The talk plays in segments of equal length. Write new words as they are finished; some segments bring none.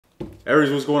Aries,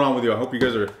 what's going on with you? I hope you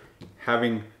guys are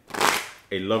having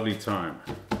a lovely time.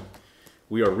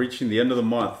 We are reaching the end of the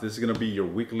month. This is going to be your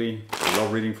weekly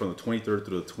love reading from the 23rd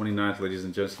through the 29th. Ladies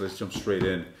and gents, let's jump straight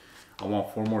in. I want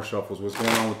 4 more shuffles. What's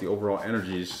going on with the overall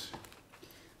energies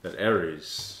that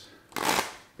Aries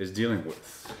is dealing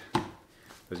with?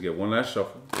 Let's get one last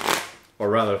shuffle. Or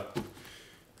rather,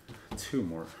 2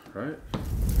 more, right?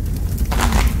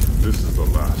 This is the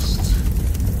last.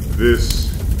 This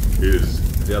is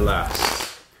the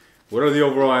last. What are the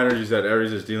overall energies that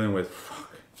Aries is dealing with?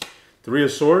 Fuck. 3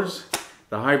 of Swords,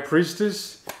 the High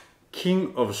Priestess,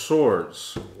 King of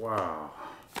Swords. Wow.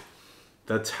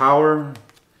 The Tower.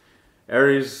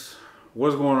 Aries,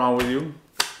 what's going on with you?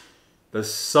 The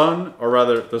Sun, or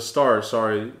rather the Star,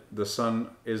 sorry, the Sun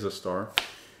is a star.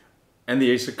 And the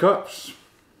Ace of Cups.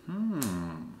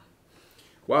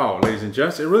 Wow, ladies and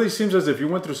gents, it really seems as if you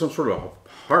went through some sort of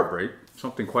heartbreak,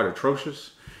 something quite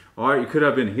atrocious. All right, you could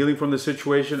have been healing from the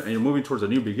situation and you're moving towards a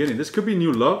new beginning. This could be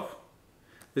new love.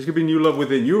 This could be new love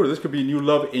within you, or this could be new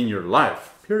love in your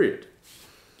life, period.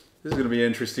 This is going to be an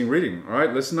interesting reading. All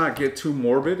right, let's not get too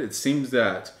morbid. It seems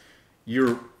that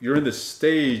you're in the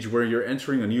stage where you're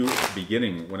entering a new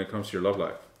beginning when it comes to your love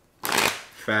life.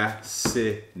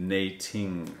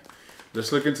 Fascinating.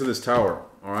 Let's look into this Tower.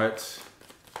 All right.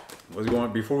 What's going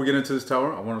on? Before we get into this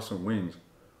Tower, I want some wings.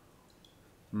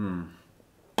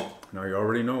 Now you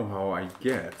already know how I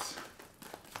get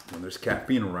when there's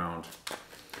caffeine around.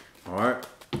 All right.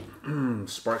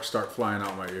 Sparks start flying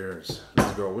out my ears.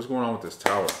 Let's go. What's going on with this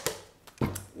Tower?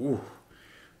 Ooh.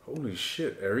 Holy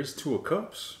shit, Aries, 2 of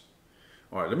Cups.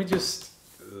 All right, let me just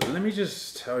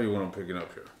tell you what I'm picking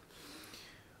up here.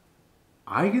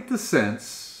 I get the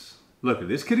sense, look,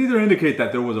 this could either indicate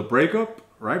that there was a breakup,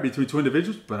 right, between 2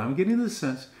 individuals, but I'm getting the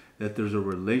sense that there's a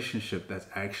relationship that's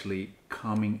actually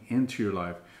coming into your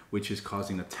life, which is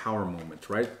causing a Tower moment,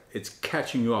 right? It's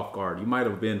catching you off guard. You might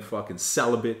have been fucking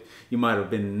celibate. You might have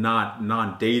been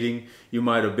non-dating. You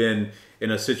might have been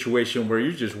in a situation where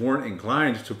you just weren't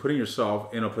inclined to putting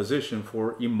yourself in a position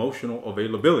for emotional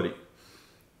availability.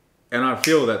 And I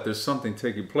feel that there's something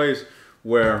taking place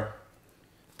where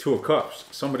 2 of Cups,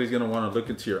 somebody's going to want to look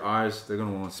into your eyes. They're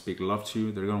going to want to speak love to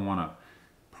you. They're going to want to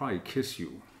probably kiss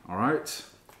you. All right?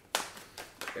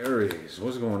 Aries,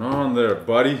 what's going on there,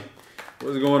 buddy?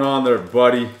 What's going on there,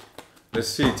 buddy? Let's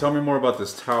see. Tell me more about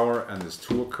this Tower and this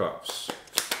 2 of Cups.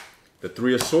 The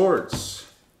 3 of Swords.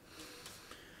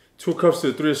 2 of Cups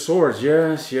to the 3 of Swords.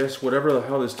 Yes, yes. Whatever the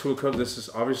hell this 2 of Cups. This is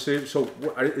obviously. So,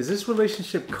 is this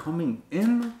relationship coming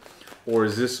in, or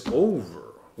is this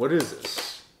over? What is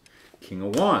this? King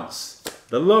of Wands.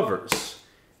 The Lovers.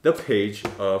 The Page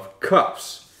of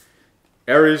Cups.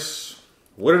 Aries,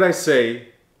 what did I say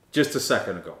just a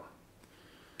second ago?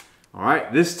 All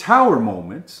right, this Tower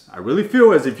moment, I really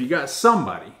feel as if you got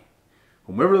somebody,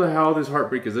 whomever the hell this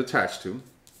heartbreak is attached to,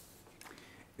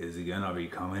 is gonna be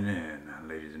coming in,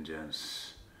 ladies and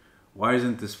gents. Why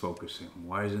isn't this focusing?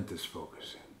 Why isn't this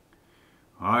focusing?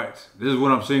 All right, this is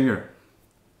what I'm seeing here.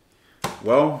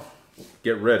 Well,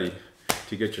 get ready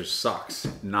to get your socks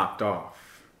knocked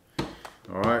off.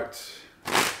 All right,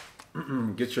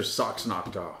 get your socks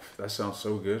knocked off. That sounds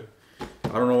so good.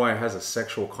 I don't know why it has a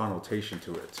sexual connotation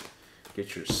to it.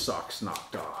 Get your socks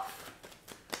knocked off.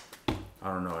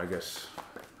 I don't know, I guess.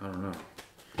 I don't know.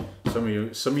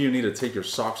 Some of you need to take your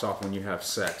socks off when you have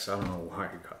sex. I don't know why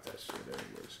you got that shit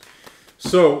anyways.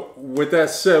 So, with that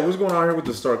said, what's going on here with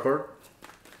the Star card?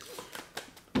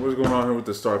 What's going on here with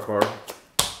the Star card?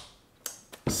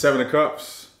 7 of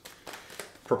Cups.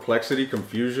 Perplexity,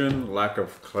 confusion, lack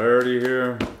of clarity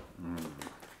here.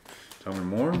 Tell me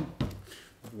more.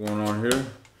 What's going on here?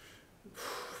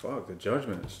 Fuck, the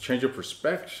Judgment. Change of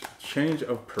perspective. Change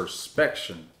of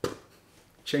perspection.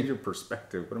 Change of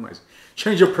perspective. What am I saying?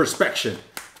 Change of perspection.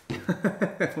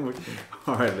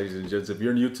 All right, ladies and gents. If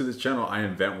you're new to this channel, I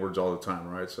invent words all the time,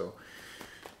 right? So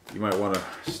you might want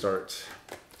to start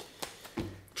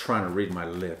trying to read my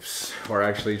lips, or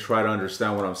actually try to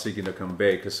understand what I'm seeking to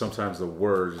convey, because sometimes the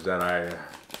words that I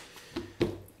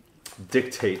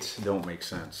dictate don't make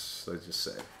sense, let's just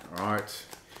say. All right.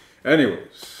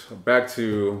 Anyways, back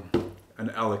to an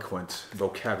eloquent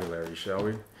vocabulary, shall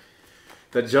we?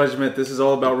 The Judgment, this is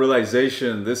all about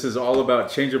realization. This is all about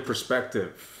change of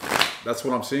perspective. That's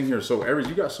what I'm seeing here. So, Aries,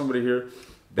 you got somebody here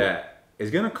that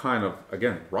is going to kind of,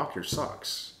 again, rock your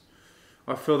socks.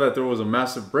 I feel that there was a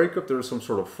massive breakup. There was some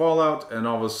sort of fallout. And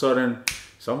all of a sudden,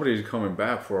 somebody's coming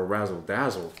back for a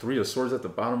razzle-dazzle. 3 of Swords at the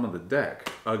bottom of the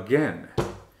deck. Again.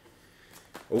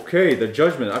 Okay, the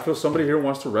Judgment. I feel somebody here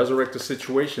wants to resurrect the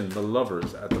situation. The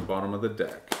Lovers at the bottom of the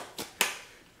deck.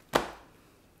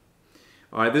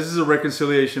 All right, this is a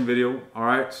reconciliation video. All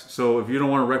right, so if you don't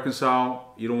want to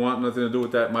reconcile, you don't want nothing to do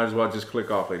with that, might as well just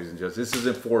click off, ladies and gents. This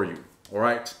isn't for you. All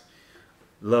right,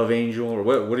 love angel, or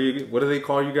what do they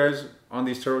call you guys on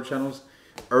these tarot channels?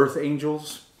 Earth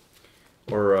angels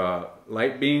or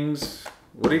light beings?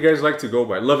 What do you guys like to go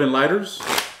by? Love and lighters?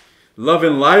 Love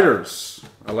and lighters.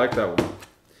 I like that one.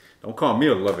 Don't call me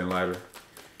a love and lighter.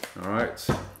 All right,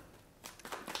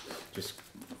 just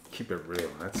keep it real.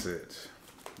 That's it.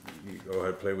 You go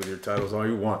ahead, play with your titles all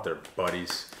you want there,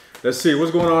 buddies. Let's see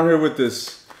what's going on here with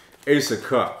this Ace of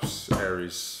Cups,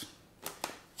 Aries.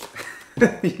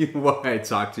 You know why I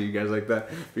talk to you guys like that?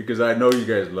 Because I know you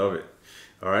guys love it.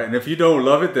 All right, and if you don't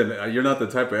love it, then you're not the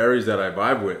type of Aries that I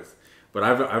vibe with. But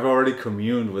I've already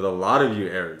communed with a lot of you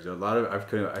Aries.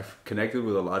 I've connected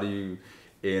with a lot of you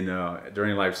in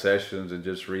during live sessions and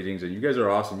just readings, and you guys are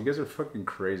awesome. You guys are fucking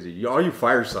crazy. All you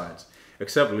fire signs,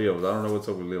 except Leos. I don't know what's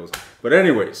up with Leos. But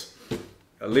anyways,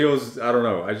 Leos, I don't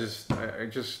know. I just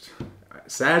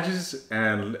Sagittarius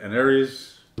and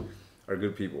Aries are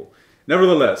good people.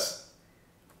 Nevertheless,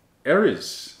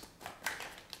 Aries,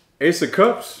 Ace of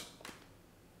Cups,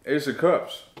 Ace of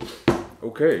Cups.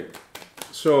 Okay,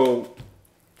 so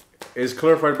it's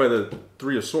clarified by the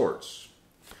Three of Swords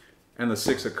and the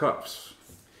Six of Cups.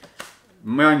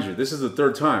 Mind you, this is the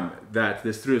third time that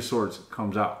this Three of Swords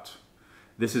comes out.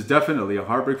 This is definitely a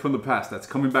heartbreak from the past that's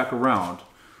coming back around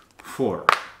for,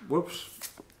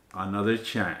 whoops, another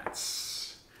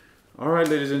chance. All right,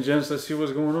 ladies and gents, let's see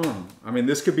what's going on. I mean,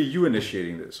 this could be you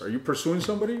initiating this. Are you pursuing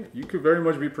somebody? You could very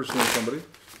much be pursuing somebody.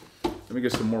 Let me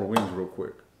get some more wings real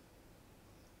quick.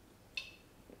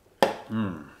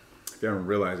 If you haven't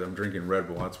realized, I'm drinking Red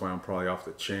Bull. That's why I'm probably off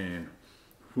the chain.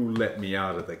 Who let me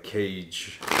out of the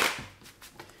cage?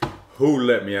 Who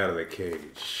let me out of the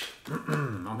cage?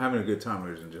 I'm having a good time,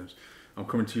 ladies and gents. I'm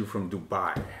coming to you from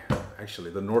Dubai.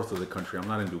 Actually, the north of the country. I'm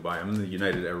not in Dubai. I'm in the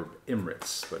United Arab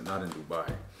Emirates, but not in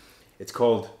Dubai. It's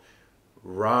called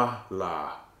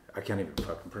Rala. I can't even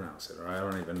fucking pronounce it, or I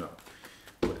don't even know.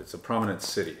 But it's a prominent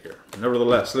city here.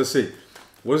 Nevertheless, let's see.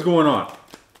 What's going on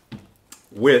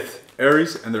with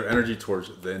Aries and their energy towards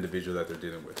the individual that they're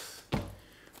dealing with?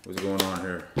 What's going on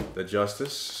here? The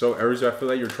Justice. So Aries, I feel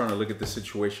like you're trying to look at the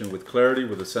situation with clarity,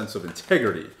 with a sense of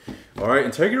integrity. All right,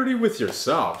 integrity with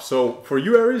yourself. So for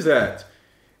you Aries that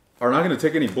are not going to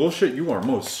take any bullshit, you are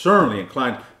most certainly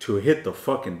inclined to hit the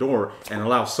fucking door and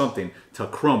allow something to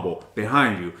crumble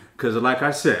behind you. Because like I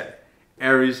said,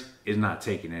 Aries is not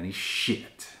taking any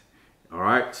shit. All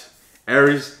right?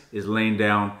 Aries is laying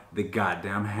down the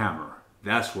goddamn hammer.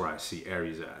 That's where I see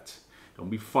Aries at. Don't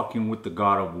be fucking with the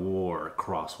God of War,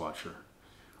 Crosswatcher.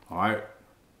 All right?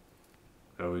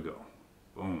 There we go.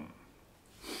 Boom.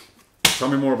 Tell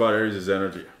me more about Aries'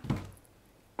 energy.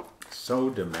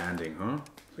 So demanding, huh?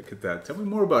 Look at that. Tell me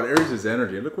more about Aries'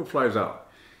 energy. Look what flies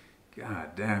out.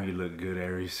 God damn, you look good,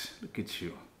 Aries. Look at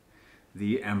you.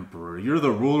 The Emperor. You're the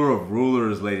ruler of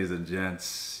rulers, ladies and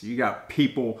gents. You got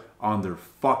people on their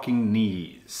fucking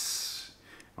knees.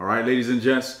 All right, ladies and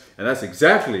gents, and that's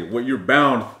exactly what you're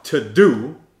bound to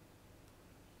do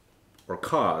or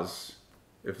cause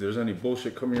if there's any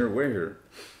bullshit coming your way here.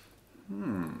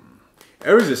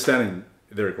 Aries is standing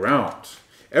their ground.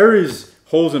 Aries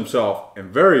holds himself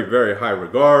in very, very high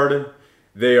regard.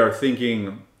 They are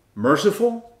thinking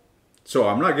merciful. So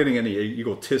I'm not getting any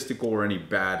egotistical or any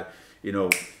bad,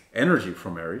 energy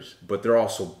from Aries, but they're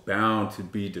also bound to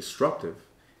be destructive,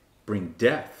 bring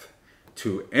death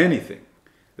to anything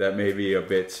that may be a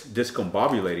bit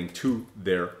discombobulating to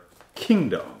their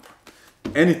kingdom.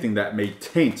 Anything that may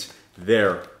taint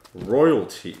their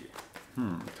royalty.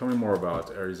 Tell me more about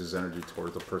Aries' energy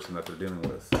towards the person that they're dealing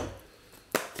with.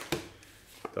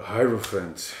 The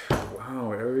Hierophant.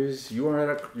 Wow, Aries, you are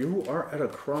at a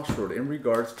crossroad in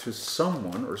regards to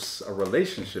someone or a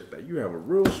relationship that you have a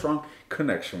real strong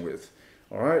connection with.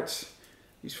 All right?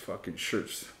 These fucking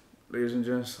shirts. Ladies and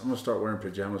gents, I'm going to start wearing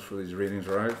pajamas for these readings,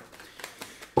 all right?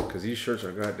 Because these shirts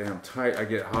are goddamn tight. I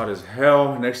get hot as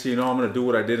hell. Next thing you know, I'm going to do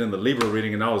what I did in the Libra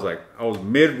reading. And I was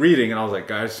mid-reading. And I was like,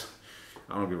 guys,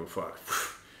 I don't give a fuck.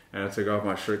 And I took off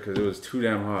my shirt because it was too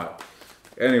damn hot.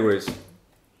 Anyways.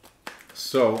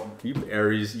 So, you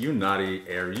Aries, you naughty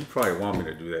Aries. You probably want me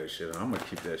to do that shit. I'm going to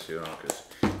keep that shit on. Because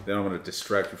then I'm going to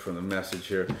distract you from the message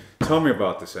here. Tell me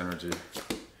about this energy.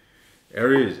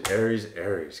 Aries, Aries,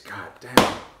 Aries. God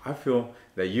damn. I feel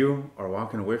that you are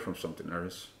walking away from something,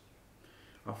 Aries.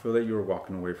 I feel that you're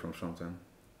walking away from something.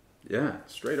 Yeah,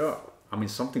 straight up. I mean,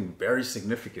 something very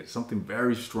significant, something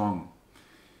very strong.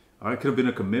 All right, could have been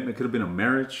a commitment, could have been a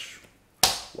marriage.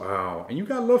 Wow, and you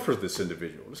got love for this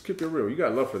individual. Let's keep it real. You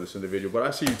got love for this individual, but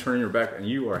I see you turning your back and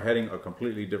you are heading a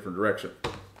completely different direction.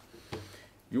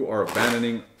 You are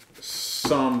abandoning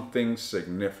something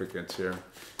significant here.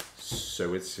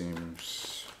 So it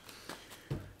seems.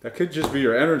 That could just be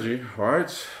your energy, alright?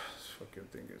 This fucking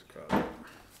thing is caught.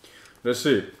 Let's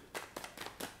see.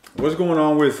 What's going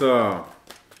on with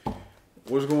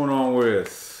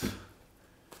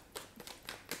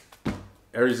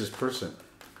Aries' person?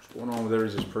 What's going on with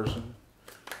Aries' person?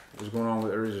 What's going on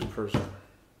with Aries' person?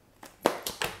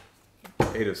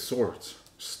 Eight of Swords.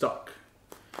 Stuck.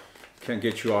 Can't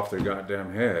get you off their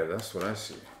goddamn head. That's what I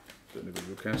see. The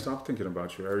individual can't stop thinking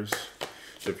about you, Aries.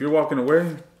 So if you're walking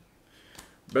away,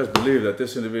 best believe that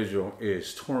this individual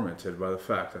is tormented by the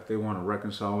fact that they want to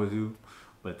reconcile with you,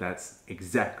 but that's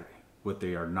exactly what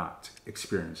they are not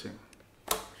experiencing.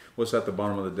 What's at the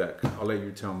bottom of the deck? I'll let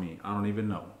you tell me. I don't even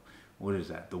know. What is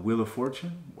that? The Wheel of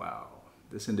Fortune? Wow.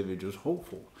 This individual is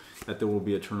hopeful that there will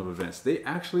be a turn of events. They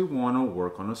actually want to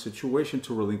work on a situation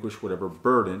to relinquish whatever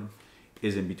burden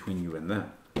is in between you and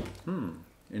them.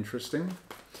 Interesting.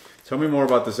 Tell me more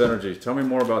about this energy. Tell me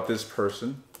more about this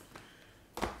person.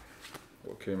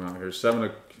 What came out here?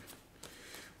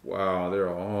 Wow,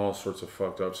 they're all sorts of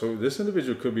fucked up. So this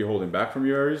individual could be holding back from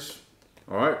you, Aries.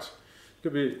 All right.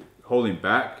 Could be holding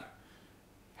back,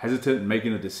 hesitant in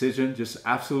making a decision, just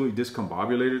absolutely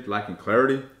discombobulated, lacking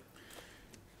clarity,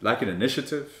 lacking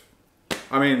initiative.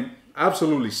 I mean,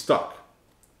 absolutely stuck.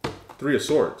 Three of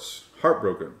Swords.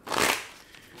 Heartbroken.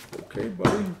 Okay,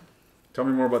 buddy. Tell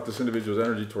me more about this individual's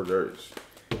energy towards Aries.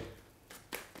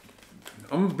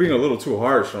 I'm being a little too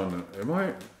harsh on them. Am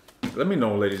I? Let me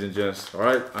know, ladies and gents. All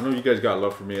right? I know you guys got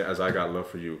love for me as I got love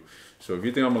for you. So if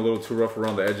you think I'm a little too rough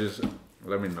around the edges,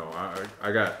 let me know.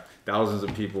 I got thousands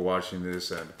of people watching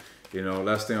this, and you know,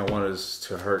 last thing I want is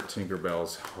to hurt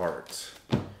Tinkerbell's heart.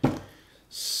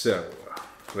 So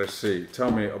let's see.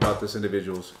 Tell me about this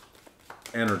individual's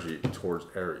energy towards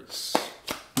Aries.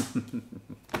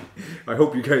 I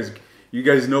hope you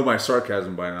guys know my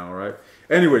sarcasm by now, right?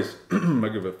 Anyways, I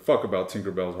give a fuck about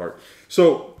Tinkerbell's heart.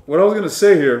 So what I was gonna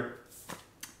say here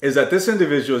is that this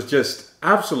individual is just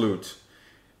absolutely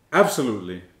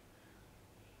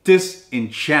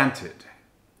disenchanted.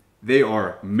 They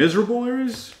are miserable,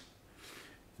 Aries.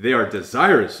 They are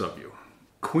desirous of you.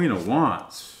 Queen of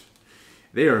Wands.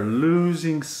 They are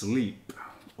losing sleep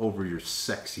over your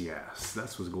sexy ass.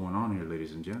 That's what's going on here,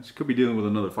 ladies and gents. Could be dealing with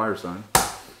another fire sign.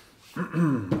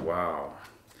 Wow.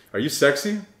 Are you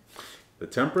sexy? The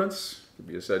Temperance. Could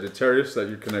be a Sagittarius that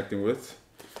you're connecting with.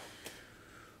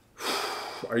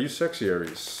 Are you sexy,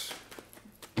 Aries?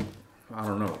 I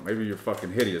don't know. Maybe you're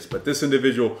fucking hideous. But this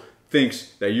individual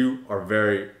thinks that you are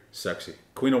very sexy.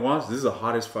 Queen of Wands. This is the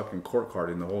hottest fucking court card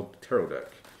in the whole tarot deck.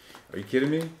 Are you kidding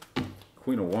me?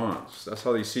 Queen of Wands. That's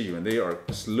how they see you. And they are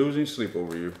losing sleep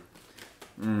over you.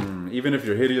 Even if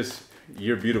you're hideous,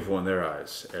 you're beautiful in their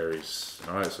eyes, Aries.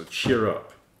 All right, so cheer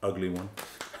up, ugly one.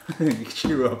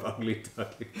 Cheer up, ugly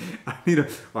duckling.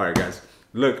 All right, guys.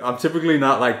 Look, I'm typically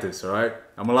not like this, all right?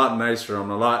 I'm a lot nicer. I'm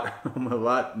a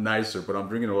lot nicer, but I'm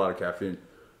drinking a lot of caffeine.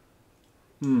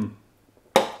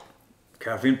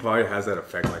 Caffeine probably has that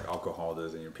effect like alcohol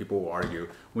does, and people will argue.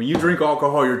 When you drink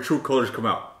alcohol, your true colors come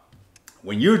out.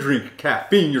 When you drink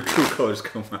caffeine, your true colors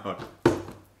come out.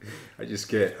 I just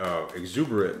get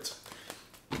exuberant.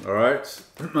 All right?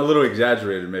 A little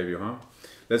exaggerated maybe, huh?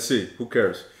 Let's see. Who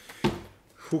cares?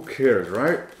 Who cares,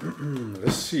 right?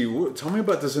 Let's see. Tell me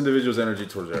about this individual's energy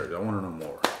towards Aries. I want to know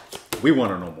more. We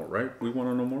want to know more, right? We want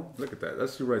to know more? Look at that.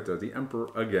 That's you right there. The Emperor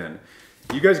again.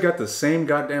 You guys got the same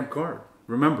goddamn card.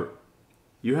 Remember,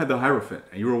 you had the Hierophant,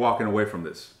 and you were walking away from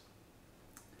this.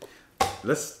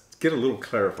 Let's get a little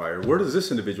clarifier. Where does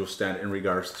this individual stand in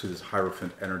regards to this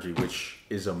Hierophant energy, which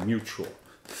is a mutual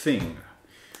thing?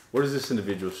 Where does this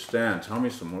individual stand? Tell me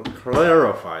some more.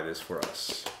 Clarify this for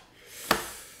us.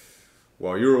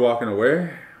 While you were walking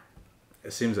away,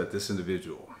 it seems that this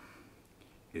individual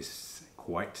is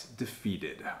quite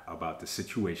defeated about the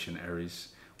situation, Aries.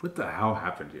 What the hell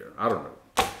happened here? I don't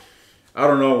know. I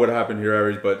don't know what happened here,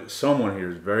 Aries, but someone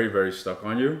here is very, very stuck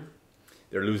on you.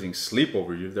 They're losing sleep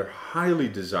over you. They're highly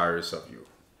desirous of you.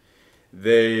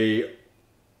 They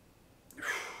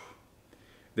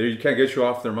can't get you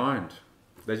off their mind.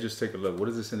 Let's just take a look. What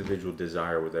does this individual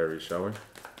desire with Aries, shall we?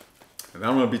 And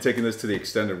I'm going to be taking this to the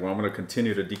extended one. I'm going to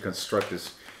continue to deconstruct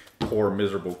this poor,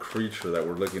 miserable creature that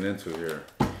we're looking into here.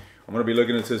 I'm going to be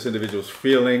looking into this individual's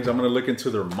feelings. I'm going to look into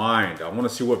their mind. I want to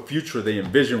see what future they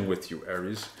envision with you,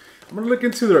 Aries. I'm going to look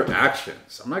into their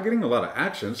actions. I'm not getting a lot of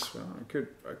actions. Well,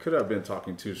 I could have been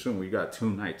talking too soon. We got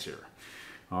 2 nights here.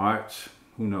 All right.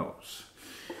 Who knows?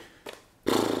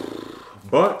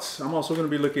 But I'm also going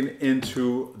to be looking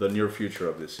into the near future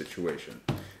of this situation.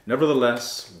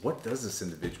 Nevertheless, what does this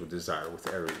individual desire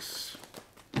with Aries?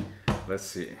 let's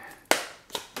see.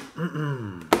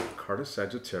 Card of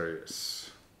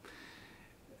Sagittarius.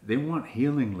 They want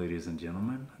healing, ladies and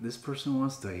gentlemen. This person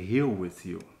wants to heal with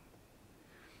you.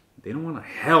 They don't want to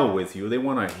hell with you. They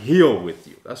want to heal with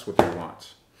you. That's what they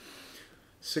want.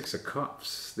 Six of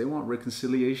Cups. They want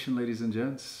reconciliation, ladies and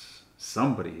gents.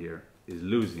 Somebody here is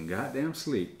losing goddamn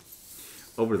sleep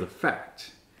over the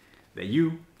fact that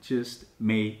you just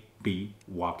may be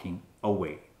walking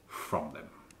away from them.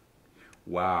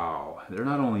 Wow. They're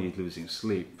not only losing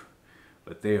sleep,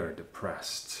 but they are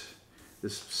depressed.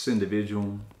 This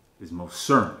individual is most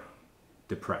certainly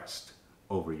depressed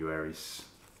over you, Aries.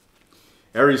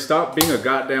 Aries, stop being a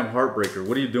goddamn heartbreaker.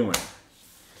 What are you doing?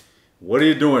 What are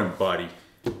you doing, buddy?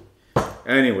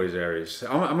 Anyways, Aries,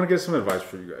 I'm going to get some advice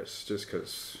for you guys, just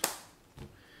because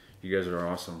you guys are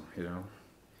awesome, you know.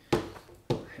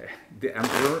 The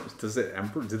Emperor,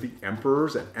 do the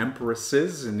emperors and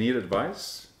empresses need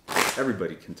advice?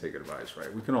 Everybody can take advice,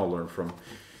 right? We can all learn from,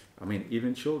 I mean,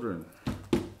 even children.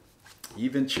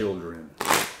 Even children.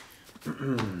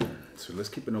 So let's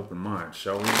keep an open mind,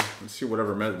 shall we? Let's see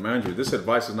whatever, mind you, this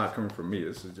advice is not coming from me.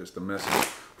 This is just a message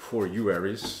for you,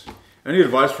 Aries. Any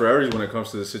advice for Aries when it comes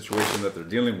to the situation that they're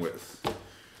dealing with?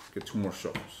 Get two more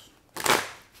shuffles.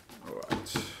 All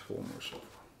right, one more shuffle.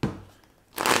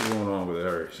 What's going on with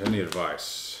Aries? Any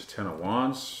advice? 10 of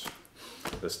Wands,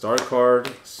 the Star card,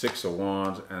 6 of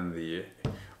Wands, and the...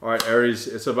 All right, Aries,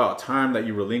 it's about time that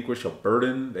you relinquish a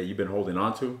burden that you've been holding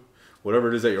on to. Whatever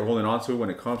it is that you're holding on to when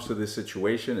it comes to this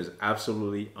situation is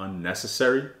absolutely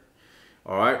unnecessary.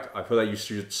 All right, I feel that you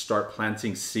should start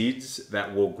planting seeds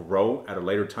that will grow at a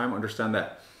later time. Understand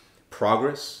that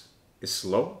progress is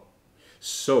slow.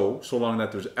 So long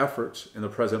that there's effort in the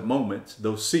present moment,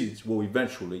 those seeds will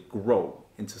eventually grow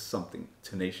into something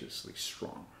tenaciously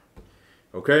strong.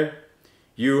 Okay?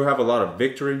 You have a lot of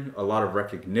victory, a lot of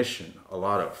recognition, a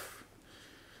lot of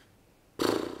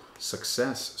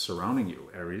success surrounding you,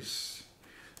 Aries.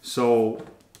 So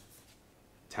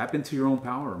tap into your own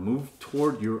power. Move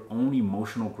toward your own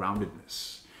emotional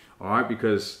groundedness. All right?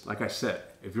 Because, like I said,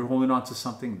 if you're holding on to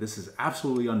something, this is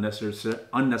absolutely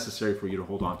unnecessary for you to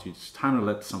hold on to. It's time to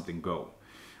let something go.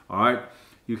 All right?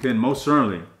 You can most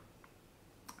certainly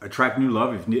attract new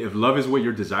love. If love is what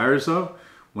you're desirous of,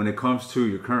 when it comes to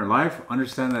your current life,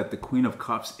 understand that the Queen of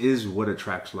Cups is what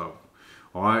attracts love.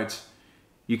 All right?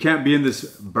 You can't be in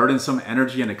this burdensome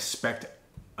energy and expect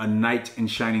a knight in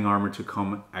shining armor to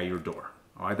come at your door.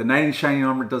 All right? The knight in shining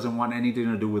armor doesn't want anything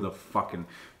to do with a fucking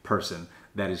person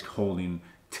that is holding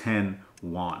 10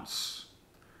 wands.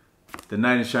 The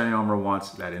knight in shining armor wants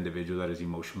that individual that is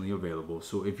emotionally available.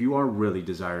 So if you are really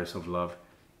desirous of love,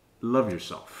 love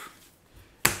yourself.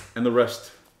 And the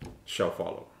rest shall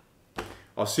follow.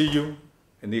 I'll see you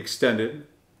in the extended.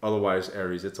 Otherwise,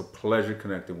 Aries, it's a pleasure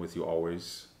connecting with you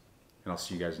always. And I'll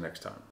see you guys next time.